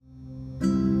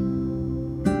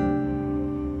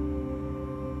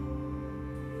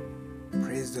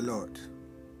the Lord.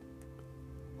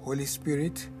 Holy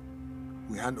Spirit,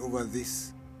 we hand over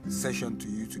this session to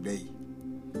you today.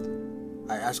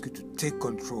 I ask you to take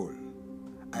control.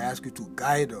 I ask you to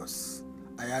guide us.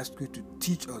 I ask you to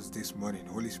teach us this morning.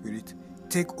 Holy Spirit,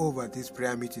 take over this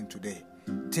prayer meeting today.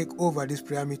 Take over this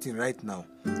prayer meeting right now.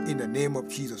 In the name of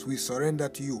Jesus, we surrender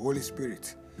to you, Holy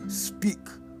Spirit. Speak,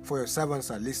 for your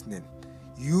servants are listening.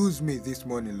 Use me this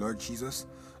morning, Lord Jesus.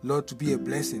 Lord, to be a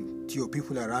blessing to your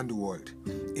people around the world.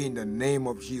 In the name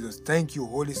of Jesus. Thank you,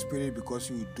 Holy Spirit, because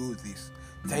you do this.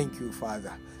 Thank you,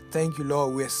 Father. Thank you,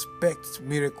 Lord. We expect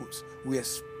miracles. We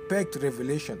expect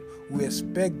revelation. We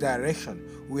expect direction.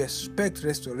 We expect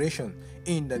restoration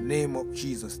in the name of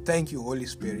Jesus. Thank you, Holy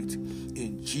Spirit,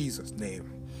 in Jesus'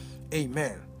 name.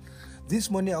 Amen. This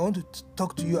morning, I want to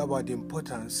talk to you about the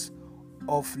importance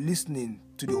of listening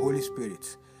to the Holy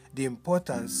Spirit, the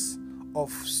importance of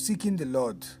seeking the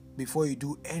Lord before you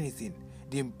do anything,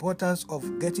 the importance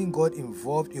of getting God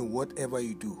involved in whatever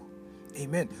you do.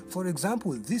 Amen. For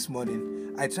example, this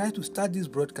morning, I tried to start this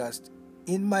broadcast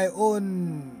in my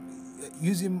own,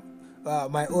 using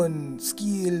my own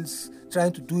skills,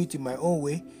 trying to do it in my own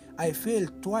way. I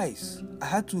failed twice. I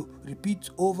had to repeat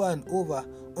over and over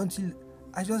until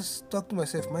I just talked to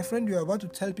myself, my friend, you're about to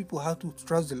tell people how to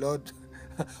trust the Lord.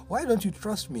 Why don't you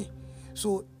trust me?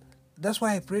 So that's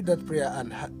why I prayed that prayer,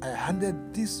 and I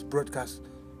handed this broadcast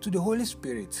to the Holy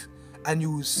Spirit. And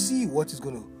you will see what is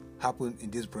going to happen in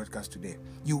this broadcast today.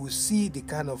 You will see the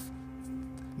kind of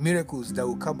miracles that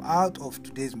will come out of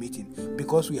today's meeting,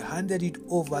 because we handed it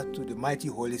over to the mighty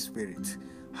Holy Spirit.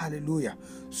 Hallelujah.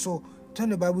 So turn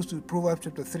the Bibles to Proverbs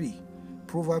chapter 3.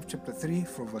 Proverbs chapter 3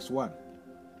 from verse 1.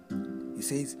 It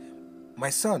says,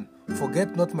 "My son,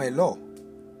 forget not my law,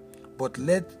 but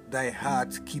let thy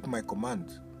heart keep my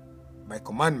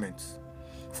commandments.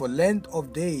 For length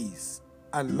of days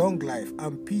and long life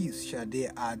and peace shall they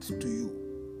add to you."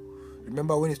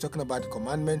 Remember, when he's talking about the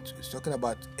commandment, he's talking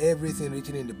about everything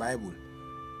written in the Bible,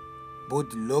 both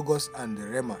the Logos and the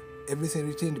Rhema, everything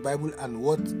written in the Bible, and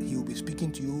what he will be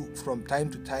speaking to you from time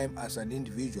to time as an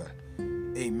individual.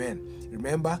 Amen.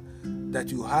 Remember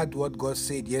that you heard what God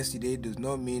said yesterday does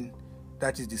not mean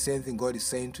that is the same thing God is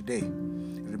saying today.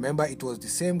 Remember, it was the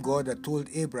same God that told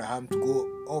Abraham to go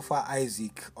offer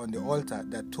Isaac on the altar,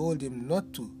 that told him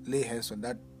not to lay hands on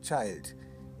that child.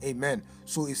 Amen.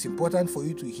 So it's important for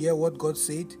you to hear what God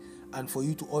said, and for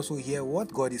you to also hear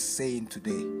what God is saying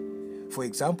today. For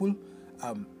example,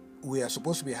 we are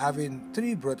supposed to be having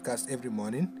 3 broadcasts every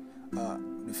morning.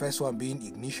 The first one being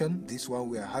Ignition, this one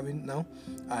we are having now,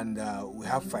 and we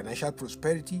have Financial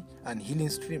Prosperity and Healing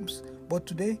Streams. But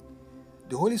today,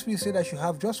 the Holy Spirit said I should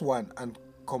have just one and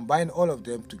combine all of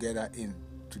them together in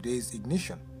today's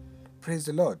Ignition. Praise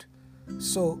the Lord.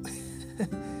 So,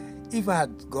 if I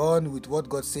had gone with what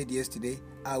God said yesterday,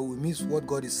 I will miss what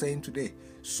God is saying today.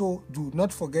 So, do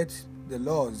not forget the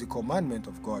laws, the commandment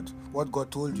of God, what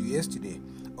God told you yesterday.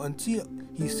 Until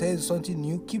He says something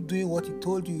new, keep doing what He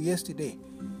told you yesterday.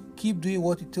 Keep doing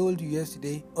what He told you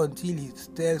yesterday until He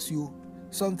tells you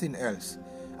something else.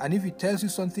 And if He tells you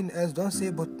something else, don't say,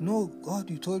 but no, God,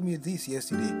 you told me this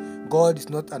yesterday. God is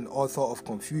not an author of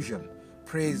confusion.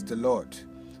 Praise the Lord.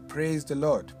 Praise the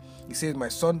Lord. He says, "My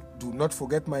son, do not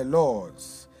forget my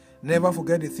laws. Never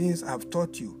forget the things I have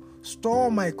taught you.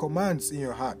 Store my commands in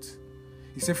your heart."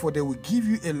 He said, "For they will give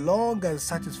you a long and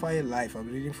satisfying life." I'm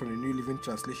reading from the New Living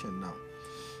Translation now.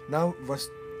 Now, verse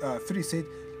 3 said,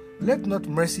 "Let not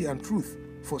mercy and truth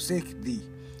forsake thee.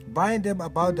 Bind them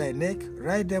about thy neck,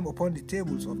 write them upon the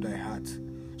tables of thy heart.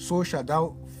 So shalt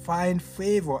thou find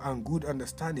favor and good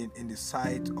understanding in the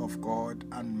sight of God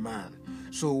and man."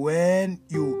 So when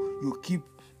you keep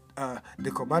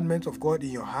the commandments of God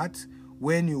in your heart,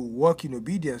 when you walk in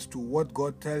obedience to what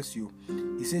God tells you,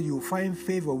 He said you will find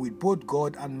favor with both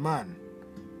God and man,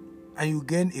 and you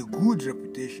gain a good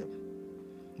reputation.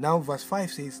 Now verse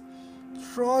 5 says,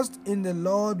 "Trust in the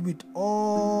Lord with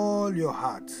all your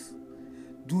heart.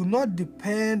 Do not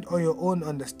depend on your own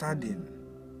understanding.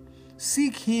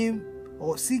 Seek Him,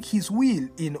 or seek His will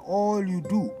in all you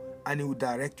do, and He will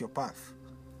direct your path."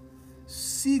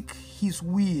 Seek His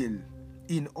will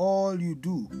in all you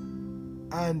do,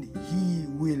 and He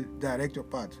will direct your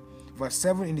path. Verse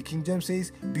 7 in the King James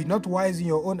says, "Be not wise in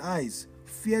your own eyes.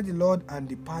 Fear the Lord and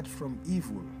depart from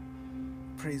evil."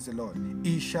 Praise the Lord.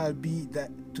 "It shall be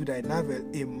that to thy navel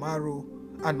a marrow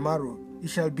and marrow. It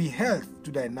shall be health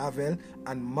to thy navel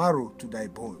and marrow to thy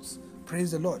bones."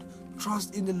 Praise the Lord.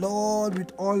 Trust in the Lord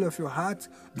with all of your heart.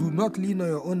 Do not lean on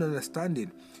your own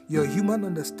understanding. Your human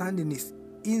understanding is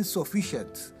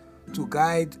insufficient to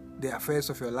guide the affairs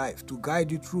of your life, to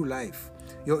guide you through life.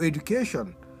 Your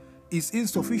education is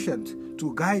insufficient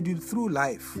to guide you through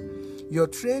life. Your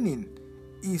training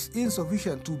is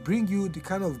insufficient to bring you the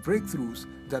kind of breakthroughs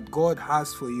that God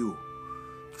has for you.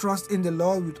 Trust in the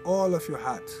Lord with all of your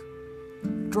heart.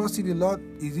 Trust in the Lord.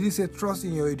 It didn't say trust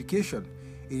in your education.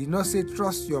 It did not say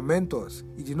trust your mentors.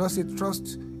 It did not say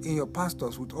trust in your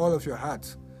pastors with all of your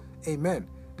heart. Amen.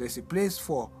 There's a place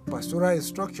for pastoral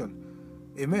instruction.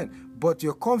 Amen. But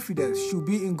your confidence should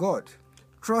be in God.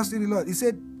 Trust in the Lord. He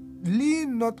said,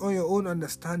 lean not on your own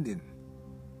understanding.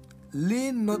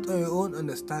 Lean not on your own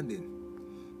understanding.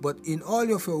 But in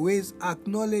all of your ways,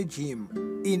 acknowledge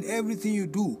Him in everything you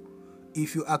do.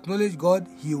 If you acknowledge God,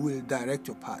 He will direct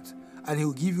your path. And He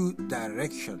will give you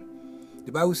direction.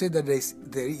 The Bible said that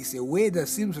there is a way that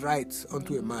seems right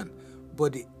unto a man,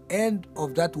 but the end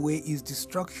of that way is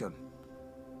destruction.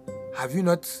 Have you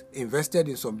not invested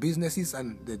in some businesses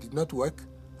and they did not work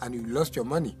and you lost your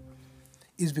money?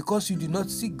 It's because you did not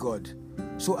seek God.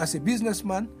 So as a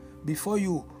businessman, before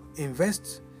you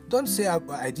invest, don't say,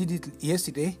 I did it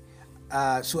yesterday,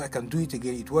 so I can do it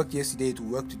again. It worked yesterday, it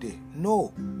will work today.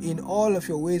 No, in all of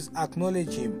your ways,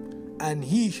 acknowledge Him, and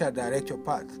He shall direct your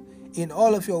path. In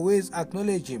all of your ways,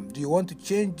 acknowledge Him. Do you want to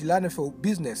change the line of your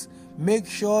business? Make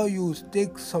sure you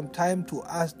take some time to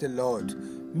ask the Lord.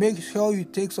 Make sure you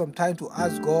take some time to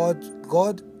ask God,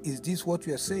 God, is this what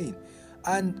you are saying?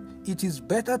 And it is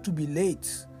better to be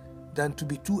late than to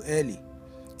be too early.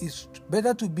 It's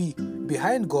better to be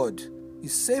behind God.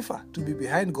 It's safer to be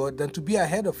behind God than to be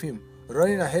ahead of Him,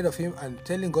 running ahead of Him and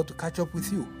telling God to catch up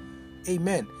with you.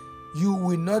 Amen. You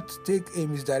will not take a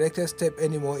misdirected step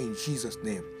anymore in Jesus'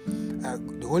 name.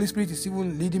 The Holy Spirit is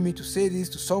even leading me to say this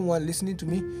to someone listening to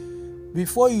me.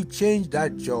 Before you change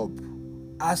that job,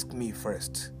 ask me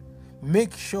first.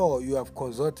 Make sure you have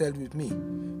consulted with me.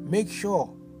 Make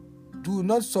sure. Do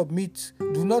not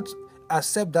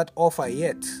accept that offer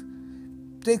yet.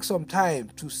 Take some time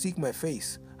to seek my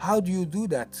face. How do you do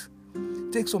that?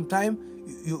 Take some time.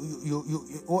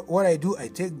 What I do, I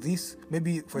take this.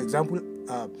 Maybe, for example,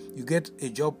 you get a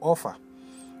job offer.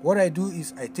 What I do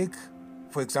is I take,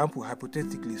 for example,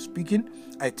 hypothetically speaking,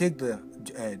 I take the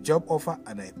job offer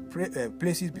and I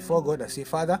place it before God. I say,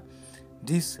 Father,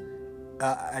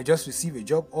 I just received a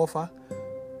job offer.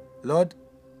 Lord,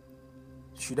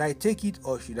 should I take it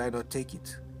or should I not take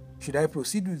it? Should I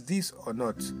proceed with this or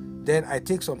not? Then I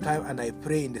take some time and I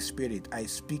pray in the Spirit. I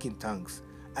speak in tongues.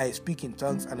 I speak in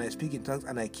tongues and I speak in tongues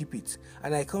and I keep it.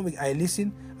 And I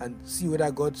listen and see whether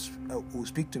God will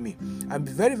speak to me. And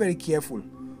be very, very careful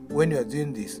when you are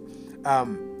doing this.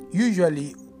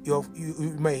 Usually,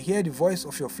 you might hear the voice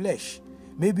of your flesh.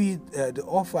 Maybe the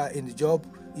offer in the job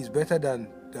is better than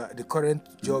the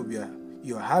current job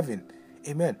you're having.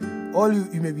 Amen. All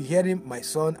you may be hearing, my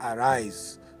son,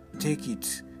 arise, take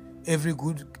it. Every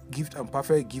good gift and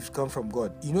perfect gift come from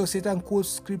God. You know, Satan quotes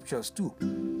scriptures too.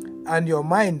 And your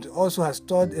mind also has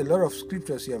stored a lot of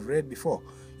scriptures you have read before.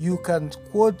 You can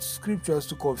quote scriptures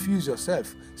to confuse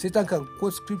yourself. Satan can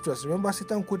quote scriptures. Remember,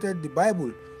 Satan quoted the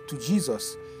Bible to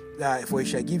Jesus, for He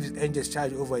shall give His angels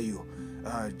charge over you.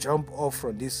 Jump off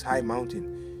from this high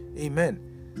mountain.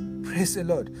 Amen. Praise the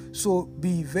Lord. So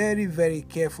be very, very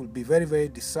careful. Be very, very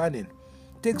discerning.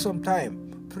 Take some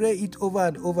time. Pray it over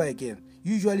and over again.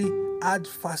 Usually add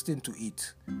fasting to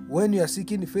it. When you are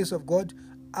seeking the face of God,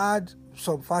 add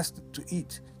some fast to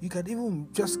eat. You can even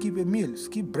just skip a meal,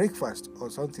 skip breakfast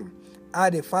or something.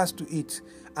 Add a fast to eat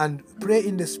and pray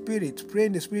in the Spirit. Pray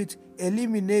in the Spirit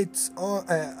eliminates all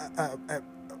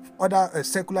other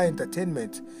secular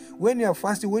entertainment. When you are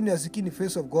fasting, when you are seeking the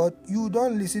face of God, you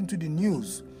don't listen to the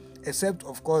news, except,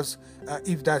 of course,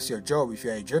 if that's your job, if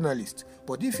you are a journalist.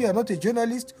 But if you are not a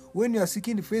journalist, when you are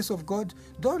seeking the face of God,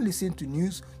 don't listen to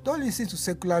news, don't listen to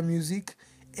secular music.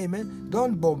 Amen.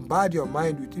 Don't bombard your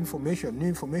mind with information, new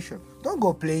information. Don't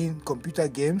go playing computer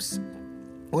games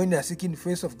when you are seeking the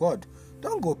face of God.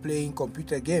 Don't go playing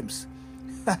computer games.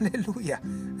 Hallelujah.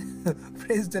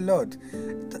 Praise the Lord.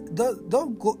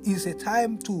 Don't go. It's a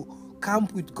time to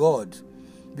camp with God,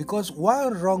 because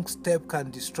one wrong step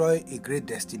can destroy a great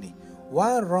destiny.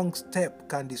 One wrong step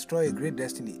can destroy a great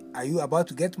destiny. Are you about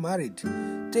to get married?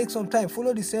 Take some time.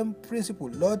 Follow the same principle.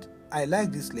 Lord, I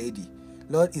like this lady.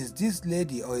 Lord, is this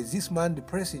lady or is this man the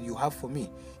person you have for me?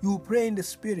 You will pray in the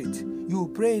Spirit. You will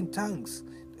pray in tongues.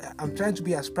 I'm trying to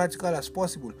be as practical as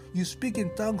possible. You speak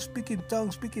in tongues, speak in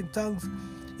tongues, speak in tongues,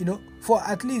 for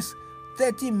at least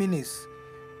 30 minutes.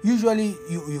 Usually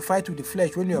you fight with the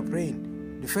flesh when you are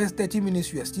praying. The first 30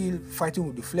 minutes, you are still fighting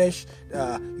with the flesh.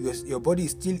 Your body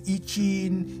is still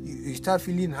itching. You start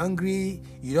feeling hungry.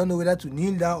 You don't know whether to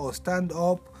kneel down or stand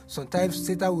up. Sometimes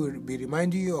Satan will be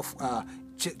reminding you of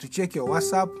check your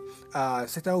WhatsApp.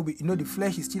 Satan will be, the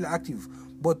flesh is still active.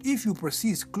 But if you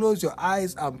persist, close your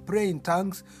eyes and pray in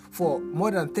tongues for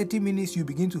more than 30 minutes, you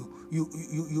begin to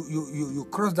you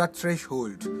cross that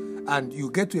threshold, and you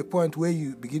get to a point where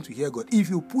you begin to hear God. If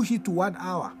you push it to 1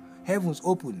 hour, heavens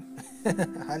open.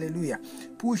 Hallelujah.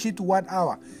 Push it to 1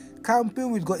 hour. Camping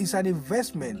with God is an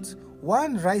investment.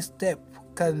 One right step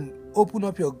can open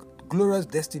up your glorious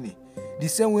destiny, the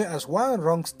same way as one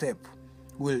wrong step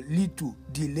will lead to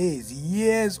delays,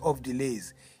 years of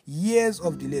delays.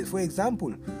 For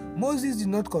example, Moses did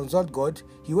not consult God.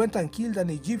 He went and killed an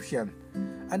Egyptian,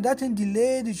 and that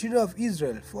delayed the children of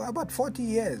Israel for about 40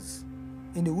 years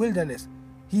in the wilderness.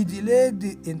 He delayed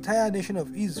the entire nation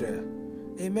of Israel.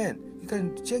 Amen. You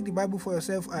can check the Bible for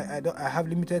yourself. I have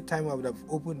limited time. I would have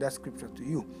opened that scripture to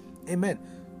you. Amen.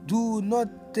 Do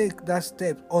not take that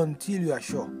step until you are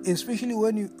sure. Especially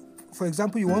when you, for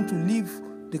example, you want to leave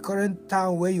the current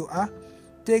town where you are.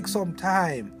 Take some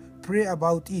time. Pray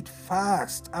about it.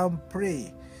 Fast and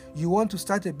pray. You want to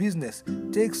start a business.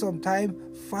 Take some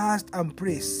time. Fast and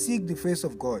pray. Seek the face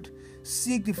of God.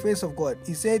 Seek the face of God.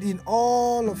 He said, in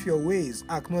all of your ways,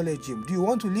 acknowledge Him. Do you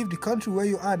want to leave the country where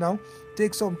you are now?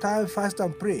 Take some time, fast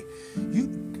and pray. You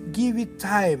give it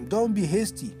time. Don't be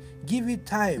hasty. Give it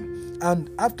time.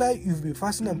 And after you've been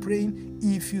fasting and praying,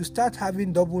 if you start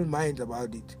having double mind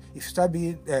about it, if you start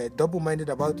being double-minded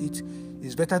about it,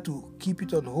 it's better to keep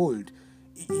it on hold.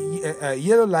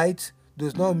 Yellow light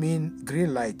does not mean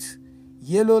green light.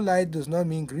 Yellow light does not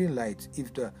mean green light.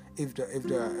 If the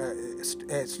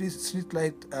street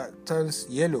light turns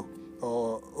yellow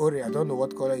or orange, I don't know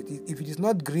what color it is. If it is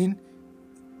not green,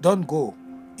 don't go.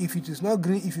 If it is not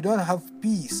green, if you don't have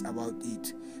peace about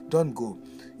it, don't go.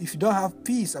 If you don't have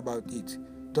peace about it,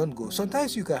 don't go.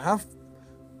 Sometimes you can have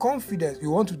confidence.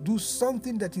 You want to do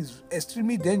something that is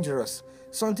extremely dangerous,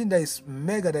 something that is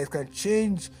mega, that can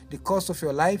change the course of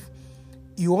your life.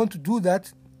 You want to do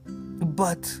that,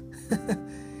 but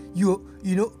you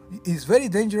know it's very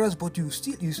dangerous, but you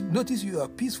notice you are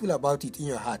peaceful about it in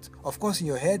your heart. Of course, in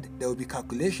your head there will be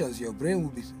calculations, your brain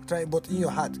will be trying, but in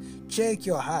your heart, check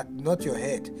your heart, not your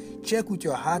head. Check with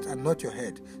your heart and not your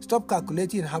head. Stop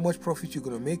calculating how much profit you're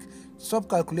going to make. Stop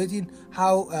calculating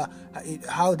how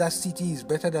that city is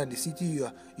better than the city you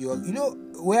are.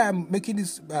 Where I'm making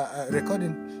this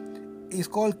recording is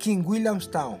called King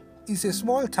Williamstown. It's a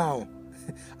small town.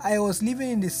 I was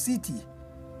living in the city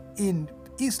in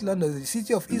East London, the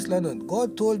city of East London.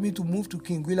 God told me to move to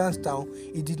King Williamstown.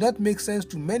 It did not make sense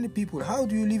to many people. How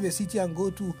do you leave a city and go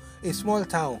to a small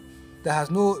town that has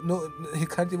no you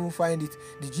can't even find it?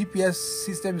 The GPS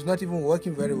system is not even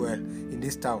working very well in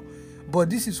this town. But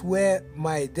this is where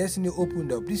my destiny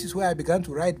opened up. This is where I began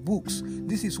to write books.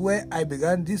 This is where I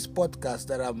began this podcast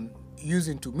that I'm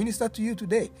using to minister to you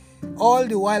today. All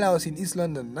the while I was in East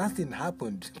London, nothing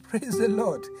happened. Praise the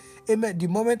Lord. Amen. The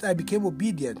moment I became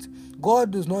obedient,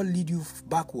 God does not lead you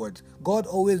backward. God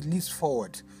always leads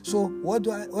forward. So what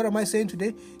am I saying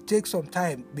today? Take some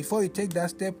time. Before you take that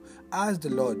step, ask the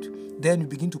Lord. Then you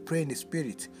begin to pray in the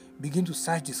Spirit. Begin to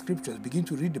search the scriptures. Begin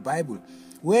to read the Bible.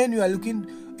 When you are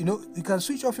looking, you can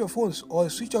switch off your phones or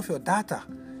switch off your data,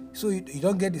 so you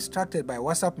don't get distracted by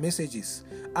WhatsApp messages,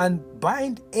 and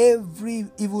bind every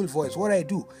evil voice. What I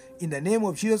do, in the name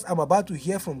of Jesus, I'm about to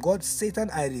hear from God. Satan,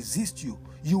 I resist you.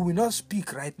 You will not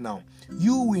speak right now.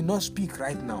 You will not speak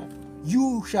right now.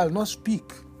 You shall not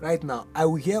speak right now. I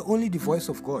will hear only the voice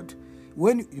of God.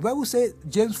 When the Bible says,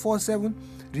 James 4:7,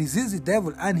 resist the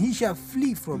devil and he shall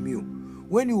flee from you.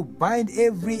 When you bind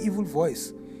every evil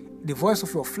voice, the voice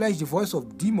of your flesh, the voice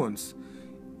of demons,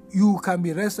 you can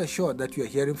be rest assured that you are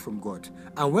hearing from God.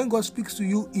 And when God speaks to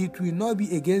you, it will not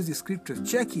be against the scriptures.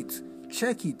 Check it.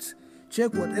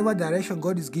 Check whatever direction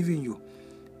God is giving you.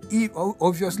 If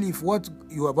what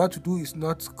you are about to do is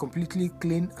not completely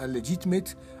clean and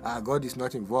legitimate, God is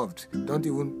not involved. Don't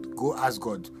even go ask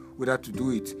God whether to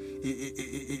do it.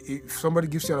 If somebody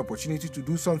gives you an opportunity to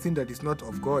do something that is not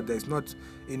of God, that is not,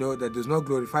 that does not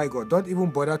glorify God, don't even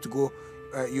bother to go.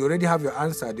 You already have your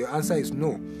answer. The answer is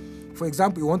no. For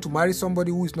example, you want to marry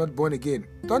somebody who is not born again.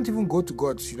 Don't even go to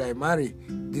God. Should I marry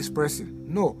this person?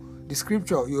 No. The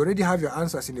scripture, you already have your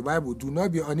answers in the Bible. Do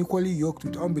not be unequally yoked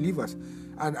with unbelievers.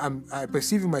 And I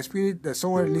perceive in my spirit that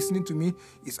someone listening to me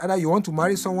is either you want to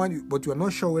marry someone, but you are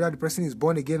not sure whether the person is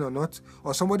born again or not,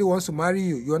 or somebody wants to marry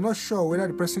you. You are not sure whether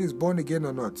the person is born again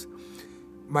or not.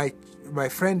 My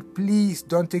friend, please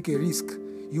don't take a risk.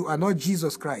 You are not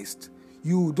Jesus Christ.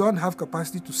 You don't have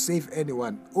capacity to save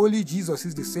anyone. Only Jesus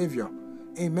is the Savior.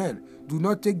 Amen. Do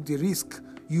not take the risk.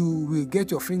 You will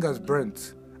get your fingers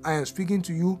burnt. I am speaking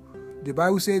to you. The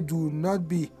Bible says, do not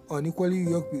be unequally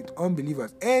yoked with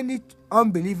unbelievers. Any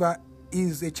unbeliever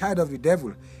is a child of the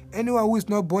devil. Anyone who is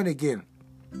not born again,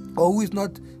 or who is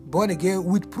not born again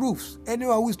with proofs,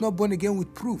 anyone who is not born again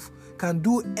with proof, can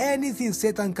do anything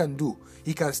Satan can do.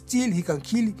 He can steal, he can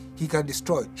kill, he can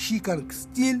destroy. She can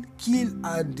steal, kill,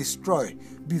 and destroy.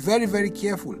 Be very, very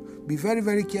careful. Be very,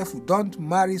 very careful. Don't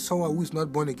marry someone who is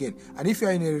not born again. And if you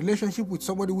are in a relationship with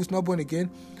somebody who is not born again,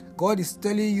 God is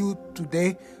telling you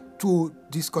today to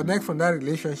disconnect from that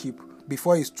relationship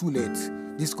before it's too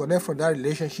late. Disconnect from that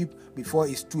relationship before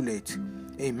it's too late.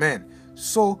 Amen.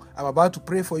 So I'm about to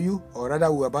pray for you, or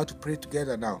rather we're about to pray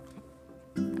together now.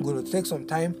 We're going to take some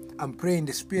time and pray in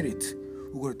the Spirit.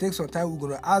 We're going to take some time. We're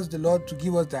going to ask the Lord to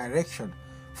give us direction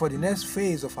for the next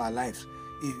phase of our lives.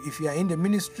 If you are in the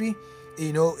ministry,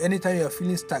 anytime you are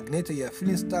feeling stagnated, you are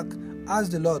feeling stuck,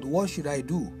 ask the Lord, what should I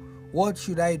do? What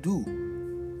should I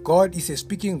do? God is a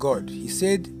speaking God. He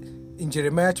said in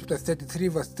Jeremiah chapter 33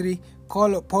 verse 3,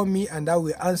 call upon me and I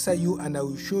will answer you, and I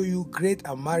will show you great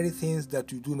and mighty things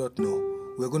that you do not know.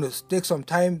 We're going to take some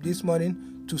time this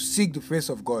morning to seek the face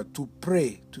of God, to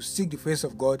pray, to seek the face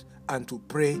of God, and to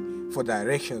pray for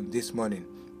direction this morning,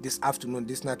 this afternoon,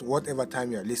 this night, whatever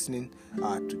time you are listening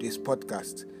to this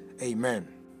podcast. Amen.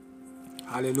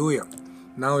 Hallelujah.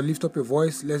 Now lift up your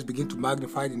voice. Let's begin to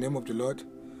magnify the name of the Lord.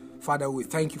 Father, we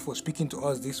thank you for speaking to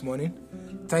us this morning.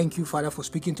 Thank you, Father, for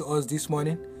speaking to us this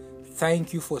morning.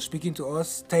 Thank you for speaking to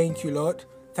us. Thank you, Lord.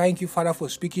 Thank you, Father, for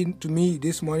speaking to me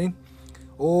this morning.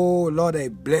 Oh, Lord, I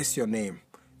bless your name.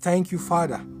 Thank you,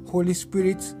 Father. Holy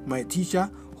Spirit, my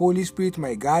teacher. Holy Spirit,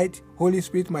 my guide. Holy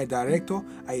Spirit, my director.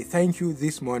 I thank you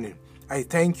this morning. I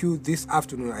thank you this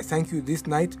afternoon. I thank you this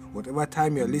night. Whatever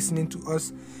time you're listening to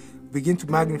us, begin to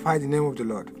magnify the name of the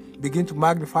Lord. Begin to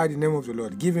magnify the name of the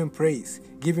Lord. Give him praise.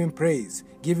 Give him praise.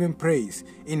 Give him praise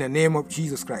in the name of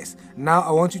Jesus Christ. Now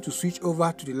I want you to switch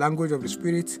over to the language of the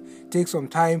Spirit. Take some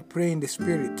time, pray in the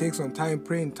Spirit. Take some time,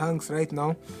 pray in tongues right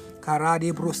now.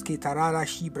 Karade broske tarara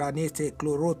shibranete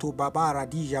cloroto babara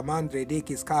di jamandre de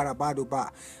kiskara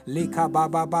baduba leka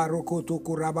baba baroko to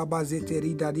kurababa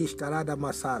zeterida dish tarada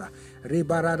masara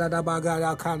rebarada da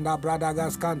bagada kanda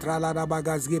bradagas kantrala da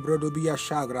bagas gebrodobia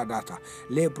shagradata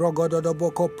le brogodo do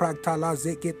boko praktala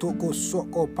zeke toko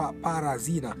soko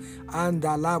parazina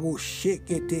anda labo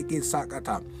sheke teke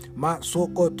sakata ma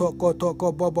soko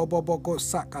toko bobo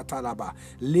sakatalaba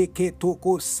leke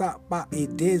toko sapa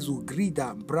edezu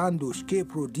grida ke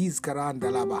produce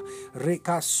karandalaba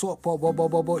reka sopo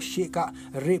bobo sheka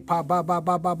repa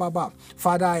baba.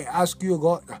 Father, I ask you,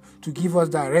 God, to give us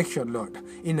direction, Lord,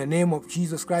 in the name of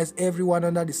Jesus Christ. Everyone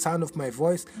under the sound of my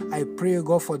voice, I pray,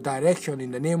 God, for direction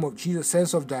in the name of Jesus.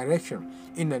 Sense of direction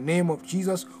in the name of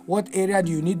Jesus. What area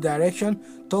do you need direction?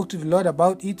 Talk to the Lord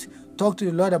about it. Talk to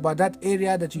the Lord about that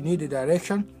area that you need a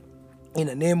direction in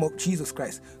the name of Jesus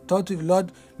Christ. Talk to the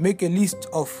Lord. Make a list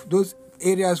of those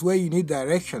areas where you need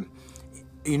direction.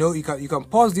 You can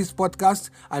pause this podcast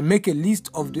and make a list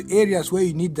of the areas where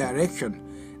you need direction.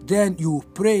 Then you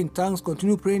pray in tongues,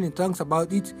 continue praying in tongues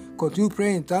about it, continue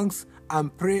praying in tongues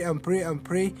and pray.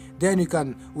 Then you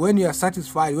can, when you are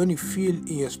satisfied, when you feel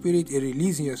in your spirit, a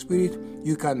release in your spirit,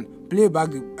 you can play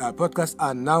back the podcast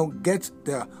and now get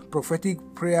the prophetic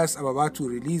prayers I'm about to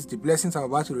release, the blessings I'm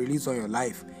about to release on your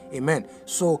life. Amen.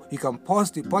 So you can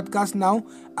pause the podcast now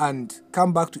and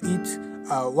come back to it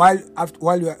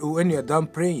when you are done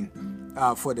praying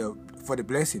for the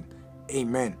blessing.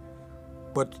 Amen.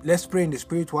 But let's pray in the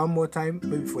Spirit one more time,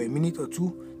 maybe for a minute or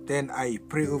two. Then I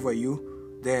pray over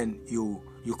you. Then you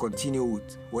continue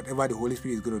with whatever the Holy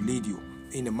Spirit is going to lead you.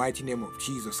 In the mighty name of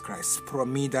Jesus Christ.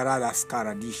 Promidarada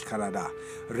skaradish karada.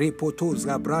 Repotos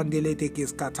gabrandele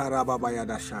tekes katarababa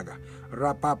shaga.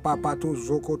 Rapapapato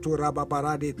zokoto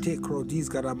rababarade tekrodis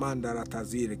garamanda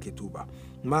ratazire ketuba.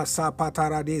 Masa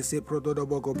patarade se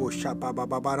prododobogobo shapa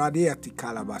babarade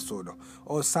atikala basodo.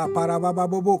 Osa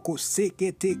parabababoko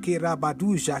seke teke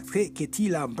rabaduja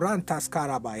ketila brantas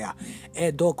karabaya.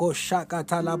 Edoko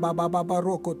shakatala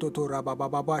bababaroko toto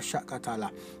rabababa shakatala.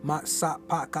 Masa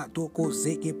pakatoko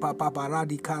zeke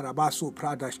papabaradi karabaso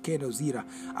pradash kenozira.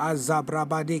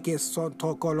 Azabrabadeke son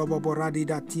toko loboboradi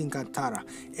datingantara.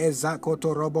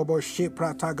 Ezakoto robobo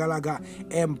sheprata galaga.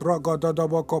 Embrogo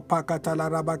dodoboko pakatala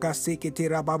rabaga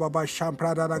sekete rababa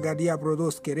shamprada ragadia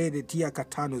brodos kerede tia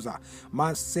katanuza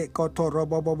masekoto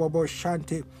robobobo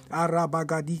shante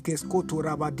arabagadike skoto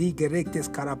rabadige rectes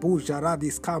karabuja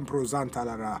radis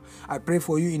camprozantalara. I pray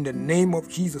for you in the name of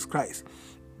Jesus Christ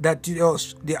that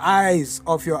the eyes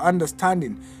of your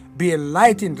understanding be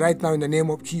enlightened right now in the name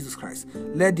of Jesus Christ.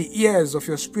 Let the ears of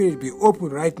your spirit be open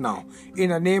right now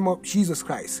in the name of Jesus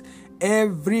Christ.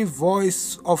 Every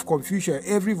voice of confusion,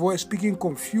 every voice speaking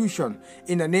confusion,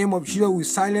 in the name of Jesus, we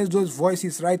silence those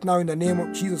voices right now in the name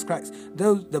of Jesus Christ.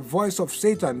 The voice of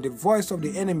Satan, the voice of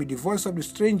the enemy, the voice of the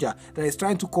stranger that is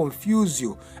trying to confuse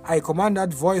you, I command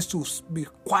that voice to be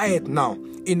quiet now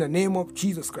in the name of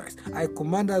Jesus Christ. I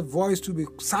command that voice to be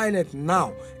silent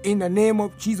now in the name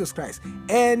of Jesus Christ.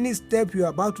 Any step you are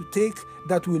about to take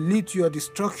that will lead to your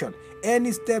destruction,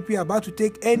 any step you're about to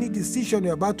take, any decision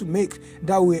you're about to make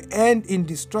that will end in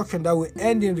destruction, that will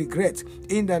end in regret,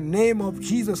 in the name of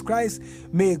Jesus Christ,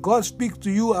 may God speak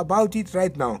to you about it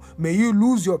right now. May you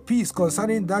lose your peace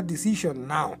concerning that decision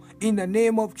now. In the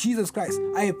name of Jesus Christ,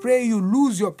 I pray you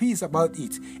lose your peace about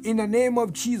it. In the name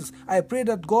of Jesus, I pray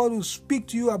that God will speak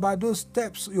to you about those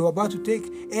steps you're about to take,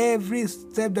 every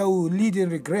step that will lead in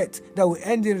regret, that will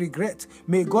end in regret.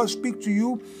 May God speak to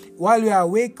you while you are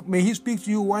awake. May He speak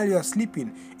to you while you are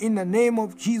sleeping. In the name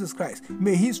of Jesus Christ,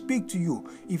 may He speak to you.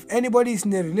 If anybody is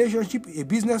in a relationship, a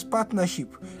business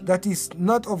partnership that is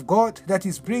not of God, that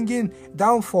is bringing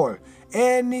downfall,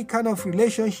 any kind of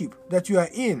relationship that you are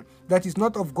in that is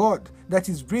not of God, that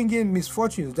is bringing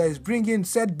misfortunes, that is bringing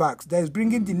setbacks, that is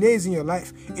bringing delays in your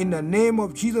life, in the name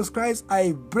of Jesus Christ,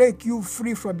 I break you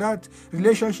free from that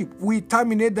relationship. We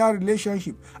terminate that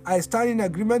relationship. I stand in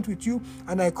agreement with you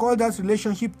and I call that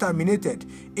relationship terminated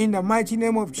in the mighty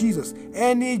name of Jesus.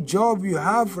 Any job you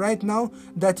have right now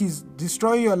that is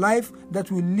destroying your life, that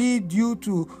will lead you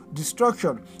to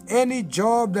destruction, any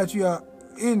job that you are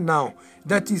in now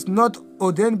that is not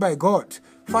ordained by God,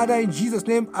 Father, in Jesus'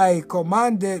 name, I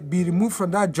command that be removed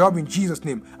from that job in Jesus'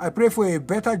 name. I pray for a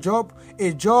better job,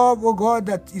 a job, oh God,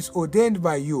 that is ordained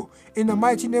by you. In the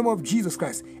mighty name of Jesus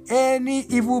Christ, any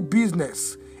evil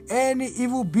business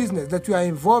that you are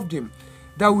involved in,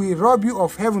 that will rob you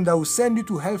of heaven, that will send you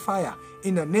to hellfire,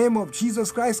 in the name of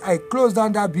Jesus Christ, I close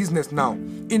down that business now.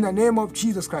 In the name of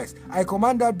Jesus Christ, I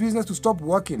command that business to stop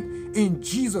working in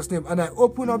Jesus' name, and I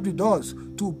open up the doors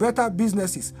to better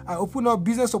businesses. I open up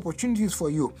business opportunities for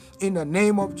you in the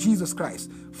name of Jesus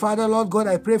Christ. Father, Lord God,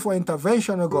 I pray for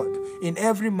intervention, oh God, in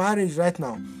every marriage right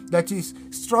now that is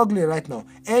struggling right now.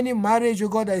 Any marriage, oh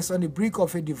God, that is on the brink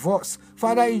of a divorce,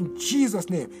 Father, in Jesus'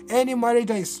 name, any marriage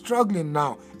that is struggling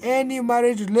now, any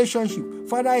marriage relationship,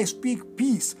 Father, I speak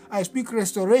peace, I speak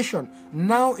restoration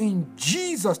now in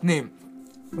Jesus' name.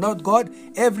 Lord God,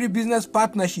 every business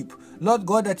partnership, Lord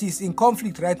God, that is in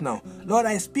conflict right now, Lord,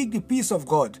 I speak the peace of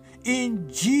God in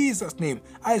Jesus' name.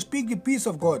 I speak the peace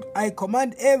of God. I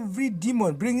command every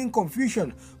demon bringing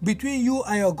confusion between you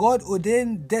and your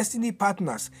God-ordained destiny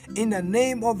partners. In the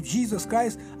name of Jesus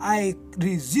Christ, I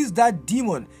resist that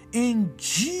demon in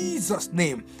Jesus'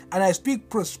 name. And I speak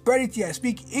prosperity, I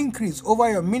speak increase over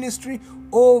your ministry,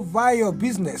 over your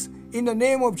business. In the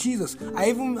name of Jesus, I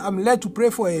even am led to pray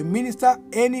for a minister,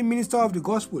 any minister of the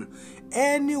gospel,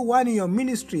 anyone in your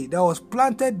ministry that was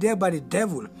planted there by the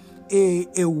devil, a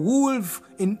wolf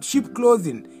in sheep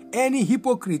clothing, any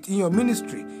hypocrite in your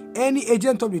ministry, any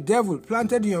agent of the devil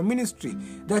planted in your ministry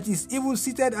that is even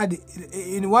seated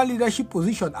in one leadership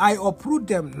position, I uproot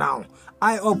them now.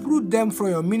 I uproot them from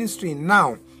your ministry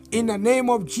now. In the name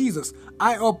of Jesus,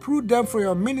 I uproot them from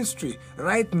your ministry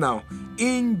right now.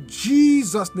 In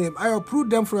Jesus' name, I uproot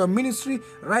them from your ministry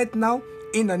right now.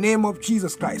 In the name of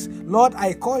Jesus Christ. Lord,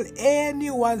 I call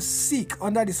anyone sick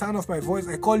under the sound of my voice,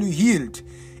 I call you healed.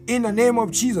 In the name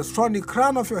of Jesus, from the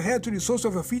crown of your head to the soles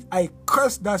of your feet, I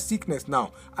curse that sickness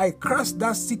now. I curse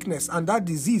that sickness and that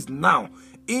disease now.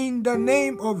 In the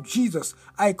name of Jesus,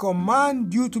 I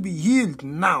command you to be healed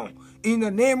now. In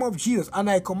the name of Jesus, and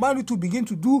I command you to begin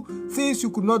to do things you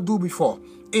could not do before.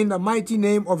 In the mighty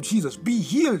name of Jesus, be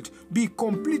healed, be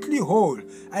completely whole.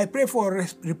 I pray for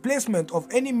replacement of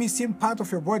any missing part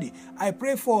of your body. I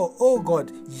pray for, oh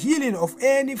God, healing of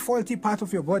any faulty part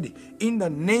of your body. In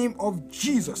the name of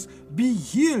Jesus, be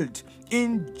healed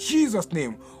in Jesus'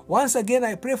 name. Once again,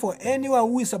 I pray for anyone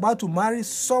who is about to marry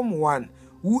someone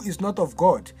who is not of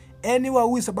God. Anyone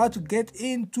who is about to get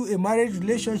into a marriage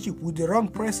relationship with the wrong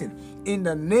person, in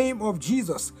the name of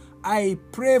Jesus, I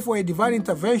pray for a divine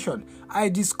intervention. I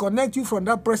disconnect you from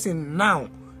that person now.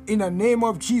 In the name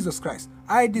of Jesus Christ,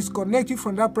 I disconnect you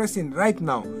from that person right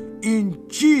now. In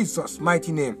Jesus'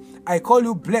 mighty name, I call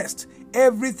you blessed.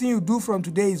 Everything you do from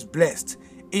today is blessed.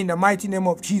 In the mighty name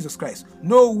of Jesus Christ,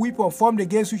 no weapon formed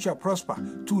against you shall prosper.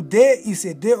 Today is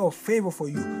a day of favor for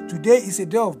you. Today is a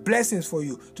day of blessings for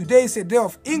you. Today is a day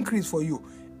of increase for you.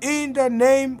 In the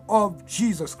name of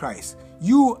Jesus Christ,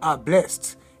 you are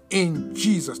blessed. In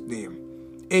Jesus'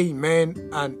 name, amen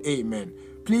and amen.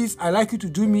 Please, I'd like you to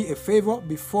do me a favor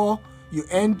before you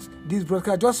end this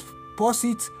broadcast. Just pause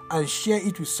it and share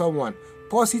it with someone.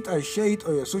 Post it and share it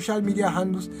on your social media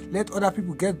handles. Let other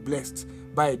people get blessed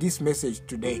by this message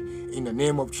today in the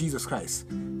name of Jesus Christ.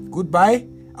 Goodbye.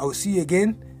 I will see you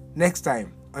again next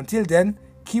time. Until then,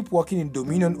 keep walking in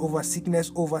dominion over sickness,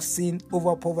 over sin,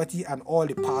 over poverty, and all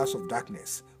the powers of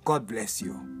darkness. God bless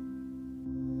you.